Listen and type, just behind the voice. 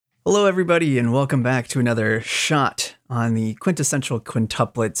Hello, everybody, and welcome back to another shot on the quintessential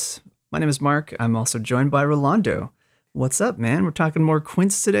quintuplets. My name is Mark. I'm also joined by Rolando. What's up, man? We're talking more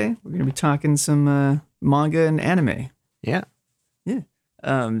quints today. We're going to be talking some manga and anime. Yeah. Yeah.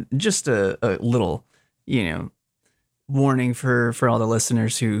 Just a little, warning for all the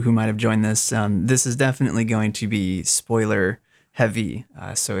listeners who might have joined this. This is definitely going to be spoiler heavy.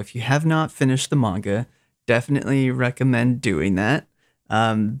 So if you have not finished the manga, definitely recommend doing that.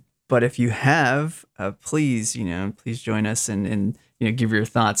 But if you have, please join us and give your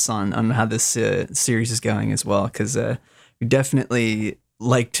thoughts on how this series is going as well, because we definitely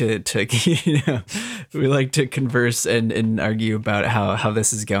like to we like to converse and argue about how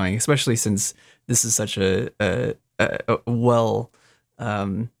this is going, especially since this is such a well, I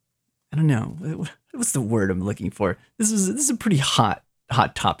don't know, what's the word I'm looking for. This is a pretty hot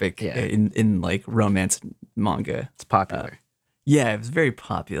topic in like romance manga. It's popular. Yeah, it was very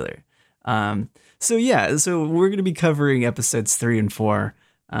popular. So we're going to be covering episodes 3 and 4,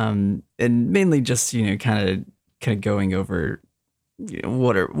 and mainly just kind of going over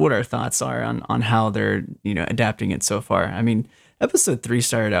what our thoughts are on how they're adapting it so far. I mean, episode 3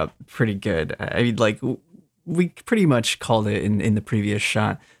 started out pretty good. I mean, like we pretty much called it in the previous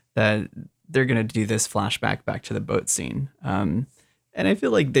shot that they're going to do this flashback back to the boat scene. And I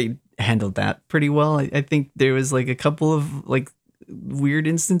feel like they handled that pretty well. I think there was like a couple of like weird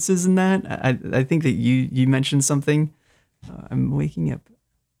instances in that. I think that you mentioned something. I'm waking up.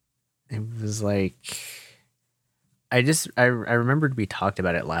 It was like I remembered we talked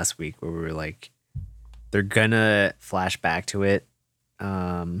about it last week where we were like they're gonna flash back to it.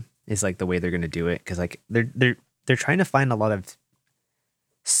 Is like the way they're gonna do it, because like they're trying to find a lot of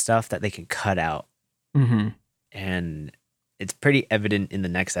stuff that they can cut out. Mm-hmm. And it's pretty evident in the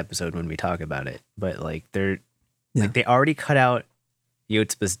next episode when we talk about it. But like like they already cut out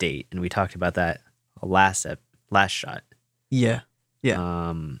Yotsuba's date, and we talked about that last shot. Yeah.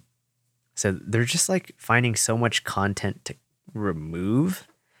 So they're just like finding so much content to remove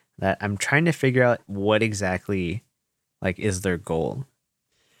that I'm trying to figure out what exactly like is their goal.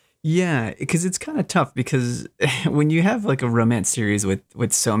 Yeah, because it's kind of tough, because when you have like a romance series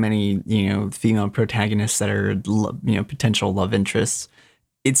with so many female protagonists that are potential love interests,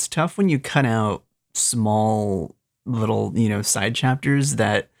 it's tough when you cut out small little side chapters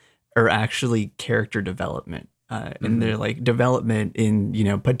that are actually character development, and they're like development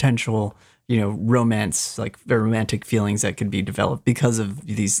in potential romance, like romantic feelings that could be developed because of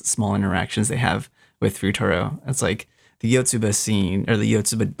these small interactions they have with Futaro. It's like the Yotsuba scene, or the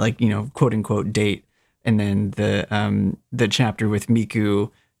Yotsuba like quote unquote date, and then the chapter with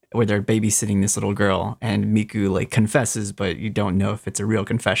Miku where they're babysitting this little girl, and Miku like confesses, but you don't know if it's a real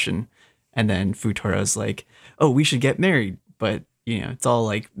confession. And then Futaro's like, "Oh, we should get married," but it's all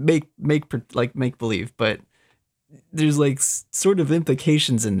like make believe. But there's like sort of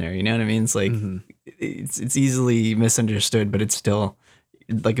implications in there. You know what I mean? It's like it's easily misunderstood, but it's still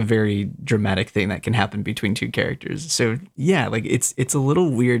like a very dramatic thing that can happen between two characters. So yeah, like it's a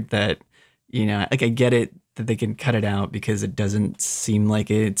little weird that like I get it that they can cut it out because it doesn't seem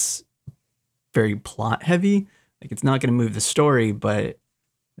like it's very plot heavy. Like it's not going to move the story, but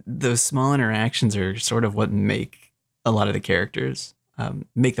those small interactions are sort of what make a lot of the characters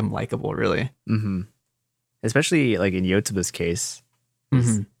make them likable, really. Mm-hmm. Especially like in Yotsuba's case,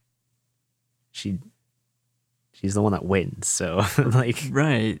 she's the one that wins. So like,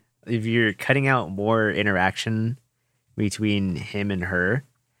 right, if you're cutting out more interaction between him and her,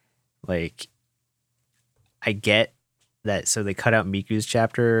 like I get that. So they cut out Miku's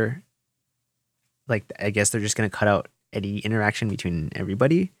chapter. Like I guess they're just gonna cut out any interaction between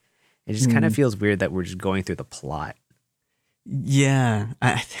everybody. It just kind of feels weird that we're just going through the plot. Yeah,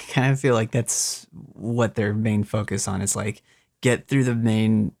 I kind of feel like that's what their main focus on is, like get through the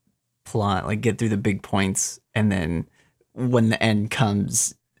main plot, like get through the big points, and then when the end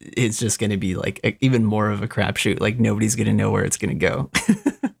comes, it's just going to be like even more of a crapshoot. Like nobody's going to know where it's going to go.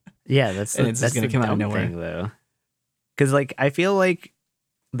 Yeah, that's and it's just going to come out of nowhere, thing, though. Because like I feel like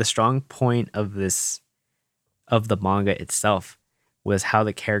the strong point of the manga itself was how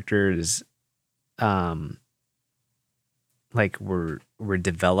the characters like were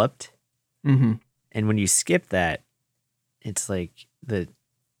developed. Mm-hmm. And when you skip that, it's like the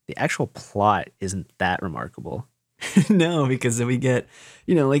actual plot isn't that remarkable. No, because we get,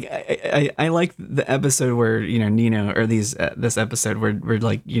 like I like the episode where Nino, or this episode where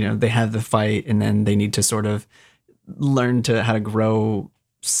like they have the fight, and then they need to sort of learn how to grow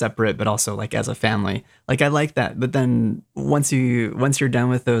separate, but also like as a family. Like I like that, but then once you're done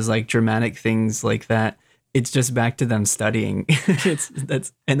with those like dramatic things like that, it's just back to them studying.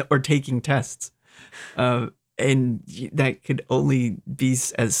 Or taking tests. And that could only be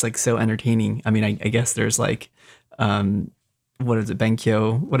as like so entertaining. I mean, I guess there's like, what is it,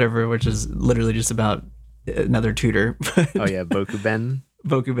 Benkyo, whatever, which is literally just about another tutor. Oh yeah, Bokuben.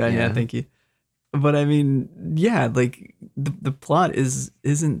 Bokuben, yeah, thank you. But I mean, yeah, like the plot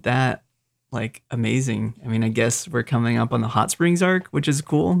isn't that like amazing. I mean, I guess we're coming up on the Hot Springs arc, which is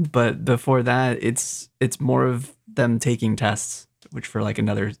cool, but before that, it's more of them taking tests, which for like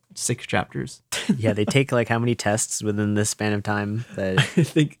another 6 chapters. Yeah, they take like how many tests within this span of time? That I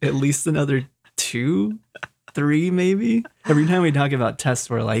think at least another 2, 3 maybe. Every time we talk about tests,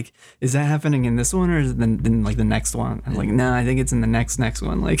 we're like, is that happening in this one or is it in like the next one? I'm like, no, I think it's in the next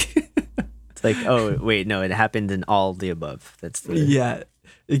one. Like, it's like, oh wait, no, it happened in all the above. That's the yeah.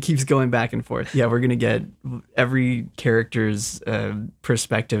 It keeps going back and forth. Yeah, we're gonna get every character's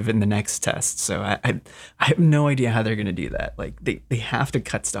perspective in the next test. So I have no idea how they're gonna do that. Like they have to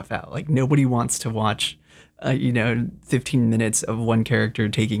cut stuff out. Like nobody wants to watch, 15 minutes of one character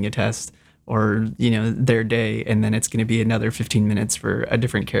taking a test or their day, and then it's gonna be another 15 minutes for a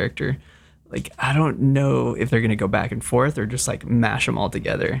different character. Like I don't know if they're gonna go back and forth or just like mash them all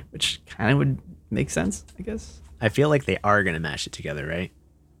together, which kind of would make sense, I guess. I feel like they are gonna mash it together, right?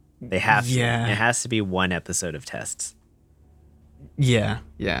 They have to. Yeah. It has to be one episode of tests. Yeah.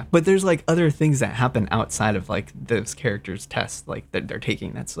 But there's like other things that happen outside of like those characters' tests, like that they're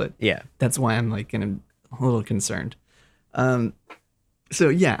taking. That's why I'm like a little concerned. So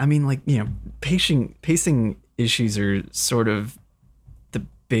yeah, I mean, like pacing issues are sort of the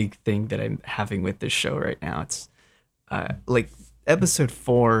big thing that I'm having with this show right now. It's like episode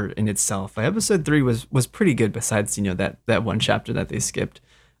 4 in itself. Episode 3 was pretty good. Besides that one chapter that they skipped.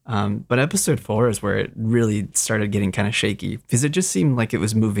 But episode 4 is where it really started getting kind of shaky because it just seemed like it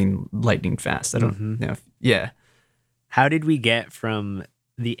was moving lightning fast. I don't know. Yeah. How did we get from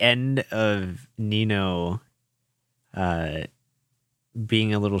the end of Nino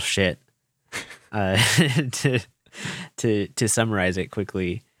being a little shit to summarize it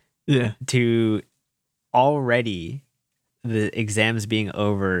quickly? Yeah. To already the exams being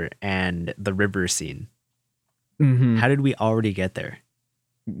over and the river scene. Mm-hmm. How did we already get there?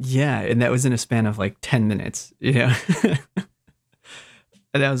 Yeah, and that was in a span of like 10 minutes, And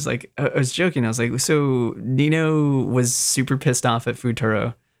I was like, I was joking. I was like, so Nino was super pissed off at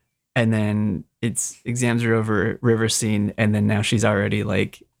Futuro, and then its exams are over, river scene, and then now she's already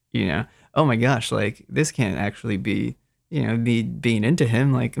like, oh my gosh, like this can't actually be, me being into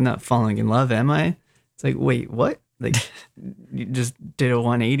him. Like I'm not falling in love, am I? It's like, wait, what? Like you just did a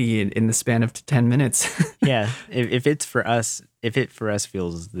 180 in the span of 10 minutes. Yeah, if it for us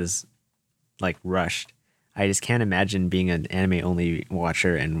feels this like rushed, I just can't imagine being an anime only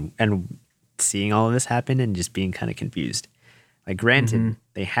watcher and seeing all of this happen and just being kind of confused. Like granted,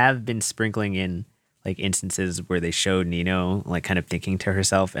 they have been sprinkling in like instances where they showed Nino like kind of thinking to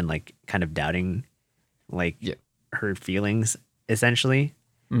herself and like kind of doubting like her feelings essentially.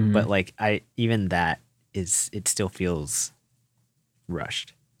 But like it still feels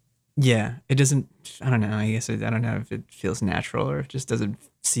rushed. Yeah, it doesn't. I don't know. I guess I don't know if it feels natural or it just doesn't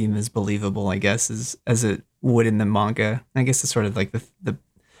seem as believable. I guess as it would in the manga. I guess it's sort of like the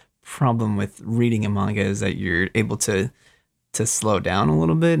problem with reading a manga is that you're able to slow down a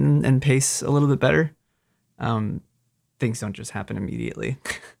little bit and pace a little bit better. Things don't just happen immediately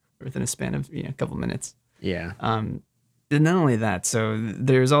within a span of a couple minutes. Yeah. And not only that, so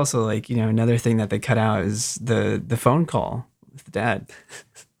there's also like another thing that they cut out is the phone call with the dad.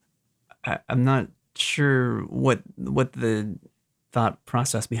 I'm not sure what the thought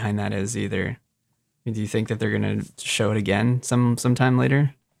process behind that is either. I mean, do you think that they're gonna show it again sometime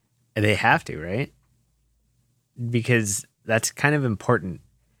later? They have to, right? Because that's kind of important.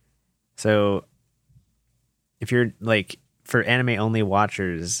 So if you're like for anime only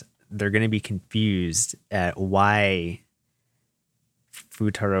watchers, they're gonna be confused at why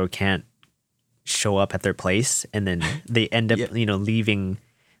Futaro can't show up at their place, and then they end up leaving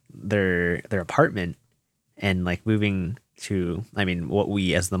their apartment and like moving to what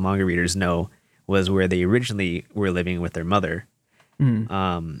we as the manga readers know was where they originally were living with their mother.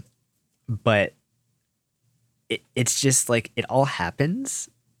 But it's just like it all happens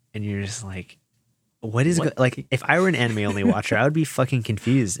and you're just like, what is like if I were an anime only watcher I would be fucking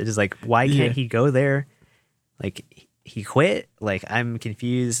confused. It is like, why can't he go there? Like he quit. Like I'm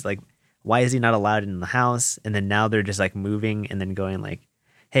confused. Like why is he not allowed in the house? And then now they're just like moving and then going like,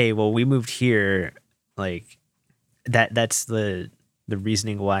 hey, well we moved here. Like that's the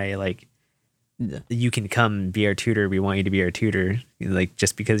reasoning why like you can come be our tutor. We want you to be our tutor. Like,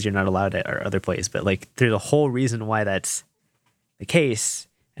 just because you're not allowed at our other place. But like, there's a whole reason why that's the case.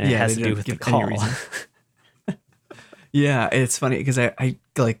 And it has to do with the call. Yeah, it's funny because I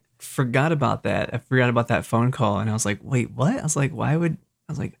like forgot about that. I forgot about that phone call, and I was like, wait, what? I was like, why would?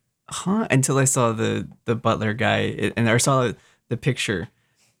 I was like, huh? Until I saw the butler guy, and I saw the picture,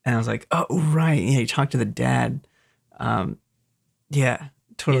 and I was like, oh right, yeah, he talked to the dad. Yeah,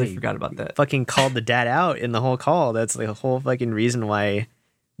 totally forgot about that. Fucking called the dad out in the whole call. That's like the whole fucking reason why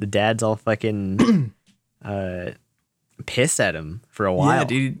the dad's all fucking pissed at him for a while. Yeah,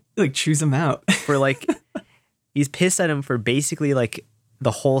 dude, like chews him out for like. He's pissed at him for basically like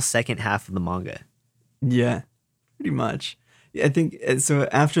the whole second half of the manga. Yeah, pretty much. I think so.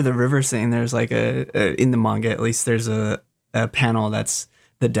 After the river scene, there's like in the manga, at least, there's a panel that's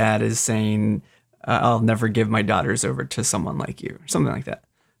the dad is saying, "I'll never give my daughters over to someone like you," or something like that.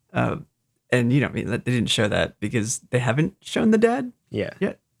 And you know, I mean, they didn't show that because they haven't shown the dad. Yeah.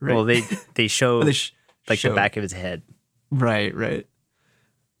 Yet. Right? Well, they show like show the back of his head. Right.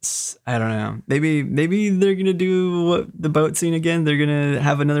 I don't know. Maybe they're gonna do what the boat scene again. They're gonna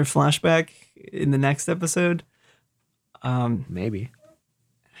have another flashback in the next episode. Maybe.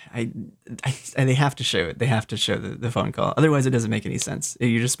 They have to show it. They have to show the phone call. Otherwise, it doesn't make any sense.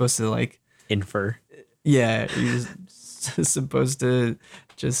 You're just supposed to like infer. Yeah, you're just supposed to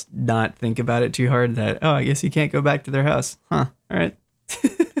just not think about it too hard. That I guess you can't go back to their house, huh? All right,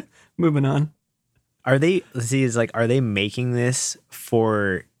 moving on. Are they making this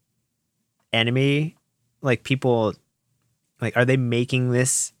for anime? Like, people, like, are they making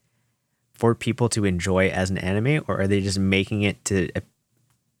this for people to enjoy as an anime, or are they just making it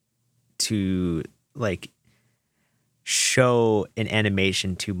to like show an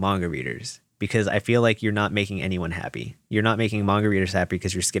animation to manga readers? Because I feel like you're not making anyone happy. You're not making manga readers happy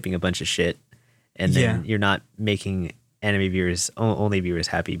because you're skipping a bunch of shit, and then you're not making anime viewers, only viewers,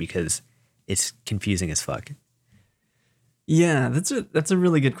 happy because it's confusing as fuck. Yeah, that's a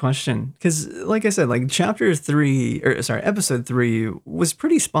really good question. Because, like I said, like episode 3 was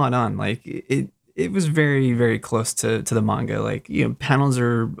pretty spot on. Like it was very, very close to the manga. Like, you know, panels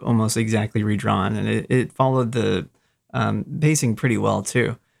are almost exactly redrawn, and it followed the pacing pretty well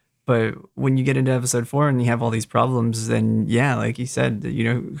too. But when you get into episode 4 and you have all these problems, then yeah, like you said, you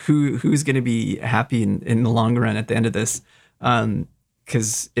know, who's going to be happy in the long run at the end of this?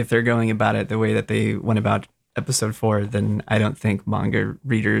 Because if they're going about it the way that they went about episode 4, then I don't think manga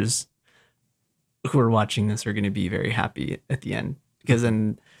readers who are watching this are going to be very happy at the end. Because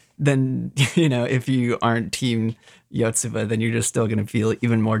then you know, if you aren't team Yotsuba, then you're just still going to feel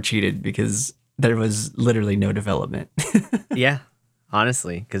even more cheated because there was literally no development. Yeah,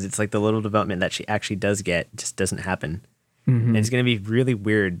 honestly, because it's like the little development that she actually does get just doesn't happen. Mm-hmm. And it's going to be really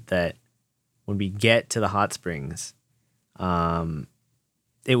weird that when we get to the hot springs,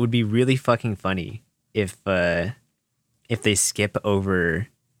 it would be really fucking funny if they skip over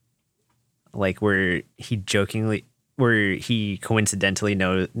like where he coincidentally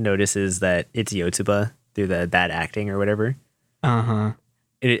notices that it's Yotsuba through the bad acting or whatever.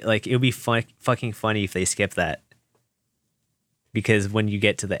 It would be fucking funny if they skip that, because when you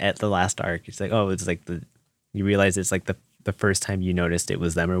get to the last arc, it's like, oh, it's like you realize it's like the first time you noticed it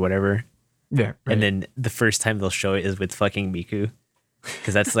was them or whatever. Yeah, right. And then the first time they'll show it is with fucking Miku,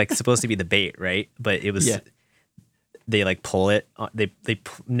 because that's like supposed to be the bait, right? But it was they like pull it.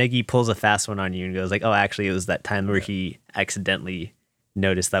 Negi pulls a fast one on you and goes like, oh, actually, it was that time where he accidentally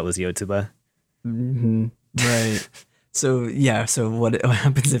noticed that was Yotsuba. Mm-hmm. Right. So what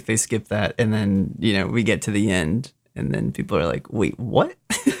happens if they skip that, and then, you know, we get to the end, and then people are like, wait, what?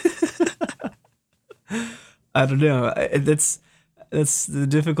 I don't know. That's the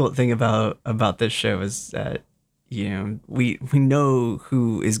difficult thing about this show, is that, you know, we know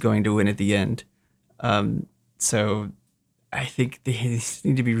who is going to win at the end. So I think they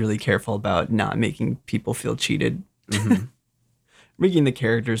need to be really careful about not making people feel cheated. Mm-hmm. Making the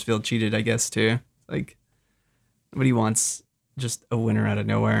characters feel cheated, I guess, too. Like, nobody wants just a winner out of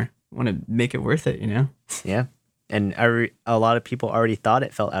nowhere. Want to make it worth it, you know? Yeah. And a lot of people already thought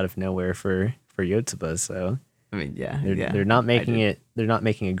it felt out of nowhere for Yotsuba, so I mean, they're not making it. They're not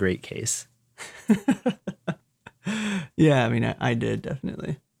making a great case. Yeah, I mean, I did,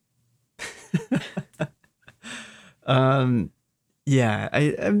 definitely. Yeah,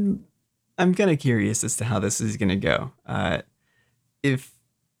 I'm kind of curious as to how this is gonna go. If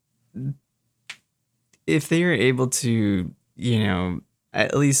they are able to, you know,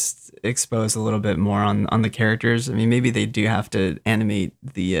 at least expose a little bit more on the characters. I mean, maybe they do have to animate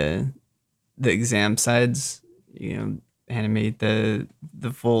the exam sides, you know, animate the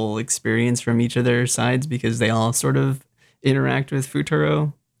full experience from each of their sides because they all sort of interact with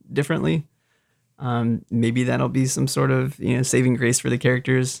Futuro differently. Maybe that'll be some sort of saving grace for the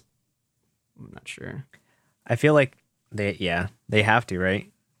characters. I'm not sure. I feel like they have to,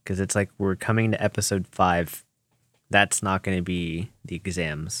 right? Because it's like we're coming to episode 5. That's not going to be the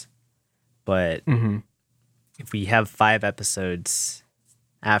exams, but if we have 5 episodes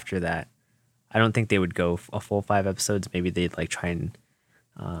after that, I don't think they would go a full 5 episodes. Maybe they'd like try and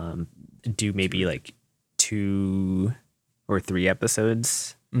do maybe like 2 or 3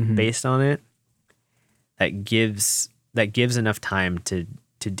 episodes based on it. That gives enough time to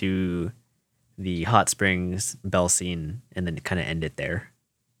do the hot springs bell scene and then kind of end it there.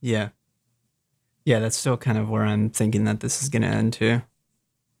 Yeah. Yeah, that's still kind of where I'm thinking that this is going to end too.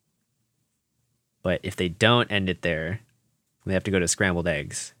 But if they don't end it there, they have to go to scrambled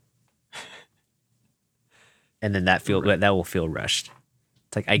eggs. And then that will feel rushed.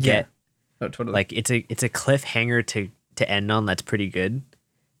 It's like I get totally. like it's a cliffhanger to end on that's pretty good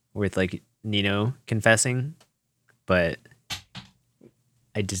with like Nino confessing, but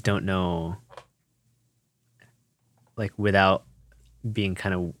I just don't know, like without being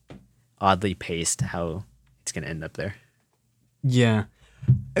kind of oddly paced, how it's going to end up there. Yeah.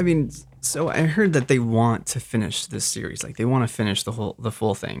 I mean, so I heard that they want to finish this series. Like they want to finish the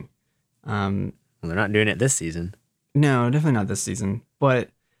full thing. Well, they're not doing it this season. No, definitely not this season. But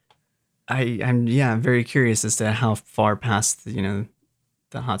I'm very curious as to how far past the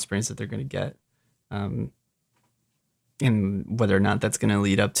hot springs that they're going to get, and whether or not that's going to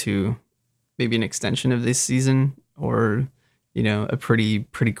lead up to maybe an extension of this season or a pretty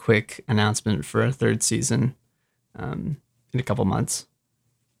quick announcement for a 3rd season in a couple months.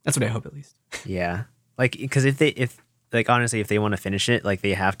 That's what I hope, at least. Yeah, like because if honestly, if they want to finish it, like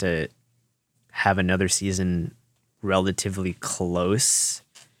they have to have another season relatively close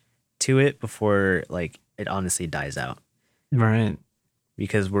to it before like it honestly dies out. Right.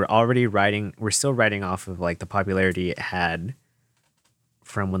 Because we're still riding off of like the popularity it had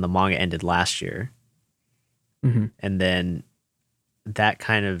from when the manga ended last year. And then that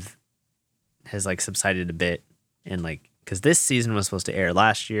kind of has like subsided a bit, and like because this season was supposed to air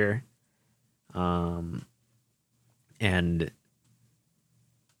last year, and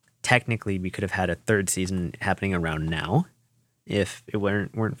technically we could have had a 3rd season happening around now if it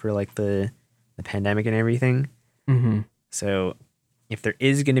weren't for like the pandemic and everything. So if there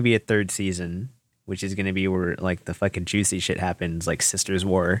is going to be a 3rd season, which is going to be where like the fucking juicy shit happens, like Sisters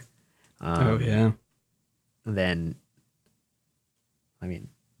War, then I mean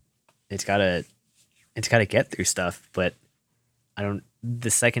it's gotta get through stuff, but the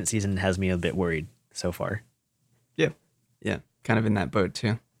 2nd season has me a bit worried so far. Yeah, kind of in that boat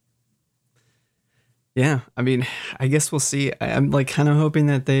too. Yeah, I mean, I guess we'll see. I'm like kind of hoping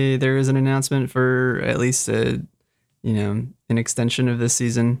that there is an announcement for at least an extension of this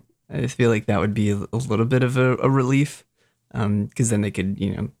season. I feel like that would be a little bit of a relief, because then they could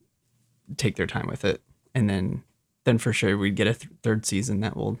take their time with it, and then for sure we'd get a 3rd season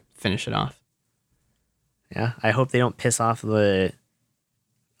that will finish it off. Yeah, I hope they don't piss off the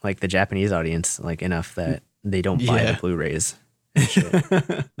Japanese audience like enough that they don't buy the Blu-rays.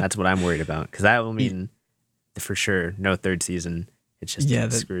 That's what I'm worried about, because that will mean for sure no 3rd season. It's just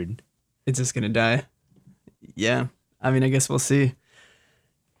screwed. It's just gonna die. Yeah, I mean, I guess we'll see.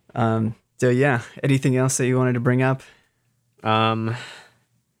 So yeah, anything else that you wanted to bring up? I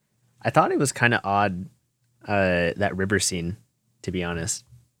thought it was kind of odd, that river scene, to be honest.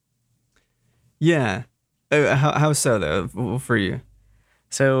 Yeah. How so though for you?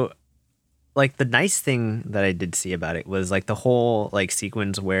 So like the nice thing that I did see about it was like the whole like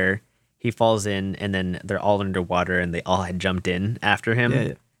sequence where he falls in and then they're all underwater and they all had jumped in after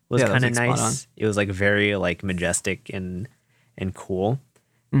him was kind of nice. It was like very like majestic and cool.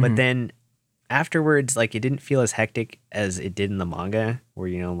 But then afterwards, like it didn't feel as hectic as it did in the manga, where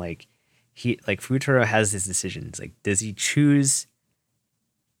like Futuro has his decisions. Like, does he choose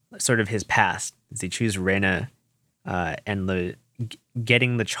sort of his past? Does he choose Rena and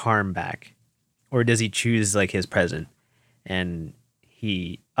getting the charm back, or does he choose like his present? And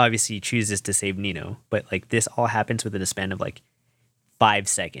he obviously chooses to save Nino, but like this all happens within a span of like 5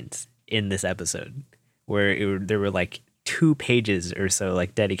 seconds in this episode, where there were like 2 pages or so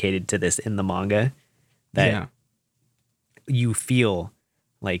like dedicated to this in the manga, that you feel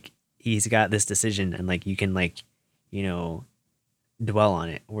like he's got this decision and like you can like dwell on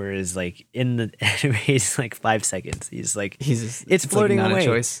it, whereas like in the anime it's like 5 seconds it's floating like not away. A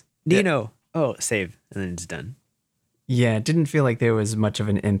choice. Nino, save, and then it's done. Yeah, it didn't feel like there was much of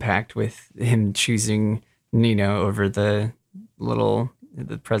an impact with him choosing Nino over the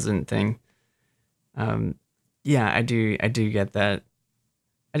present thing. Yeah, I do get that.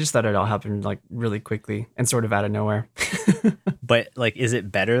 I just thought it all happened like really quickly and sort of out of nowhere. But like, is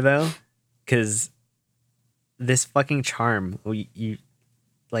it better though? Because this fucking charm, you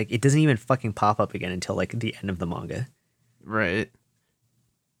like, it doesn't even fucking pop up again until like the end of the manga. Right.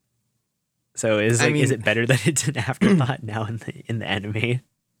 So is it better that it's an afterthought now in the anime?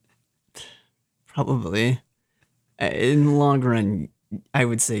 Probably. In the long run, I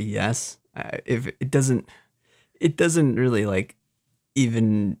would say yes. If it doesn't really like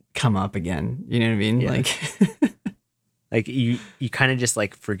even come up again. You know what I mean? Yeah. Like, like you kind of just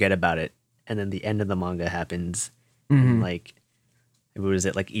like forget about it, and then the end of the manga happens, mm-hmm. and like, what was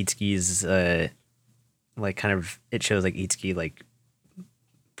it, like Itsuki's like kind of, it shows like Itsuki like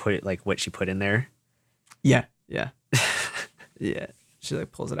put it, like what she put in there. Yeah. Yeah. She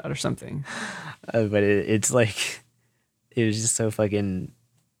like pulls it out or something. But it's like, it was just so fucking.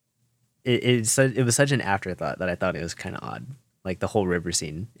 It was such an afterthought that I thought it was kind of odd, like the whole river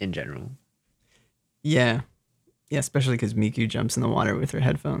scene in general. Yeah, especially because Miku jumps in the water with her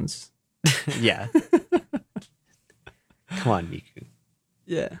headphones. Yeah. Come on, Miku.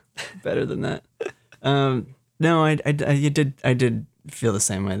 Yeah, better than that. No, I did feel the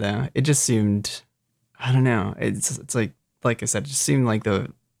same way though. It just seemed, I don't know. It's like I said, it just seemed like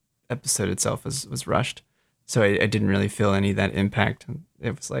the episode itself was rushed. So I didn't really feel any of that impact.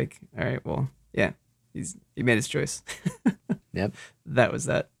 It was like, all right, well, yeah, he made his choice. Yep. That was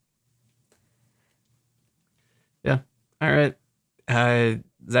that. Yeah. All right. Does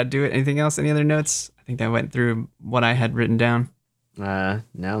that do it? Anything else? Any other notes? I think I went through what I had written down.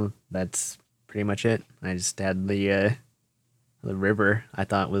 No, that's pretty much it. I just had the river, I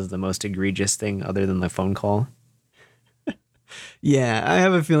thought was the most egregious thing other than the phone call. Yeah, I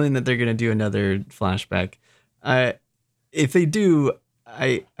have a feeling that they're gonna do another flashback. If they do,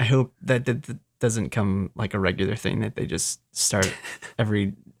 I hope that doesn't come like a regular thing, that they just start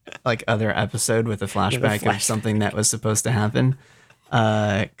every like other episode with a flashback of something that was supposed to happen.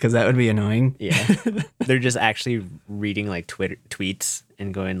 Because that would be annoying. Yeah, they're just actually reading like Twitter tweets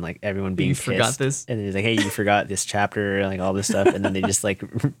and going like, everyone being pissed. Forgot this, and it's like, hey, you forgot this chapter, like all this stuff, and then they just like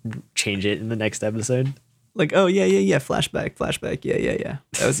change it in the next episode. Like, oh yeah, flashback, yeah.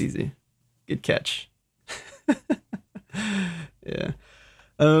 That was easy. Good catch. Yeah.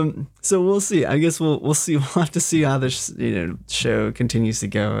 So we'll see. I guess we'll see. We'll have to see how this show continues to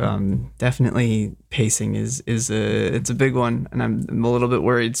go. Definitely pacing is it's a big one, and I'm a little bit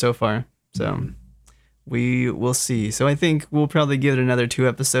worried so far. So we will see. So I think we'll probably give it another 2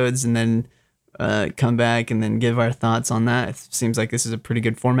 episodes and then come back and then give our thoughts on that. It seems like this is a pretty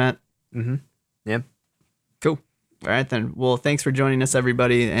good format. Mm-hmm. Yep. Cool. All right then. Well, thanks for joining us,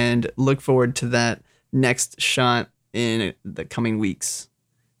 everybody, and look forward to that next shot in the coming weeks.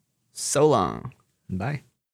 So long. Bye.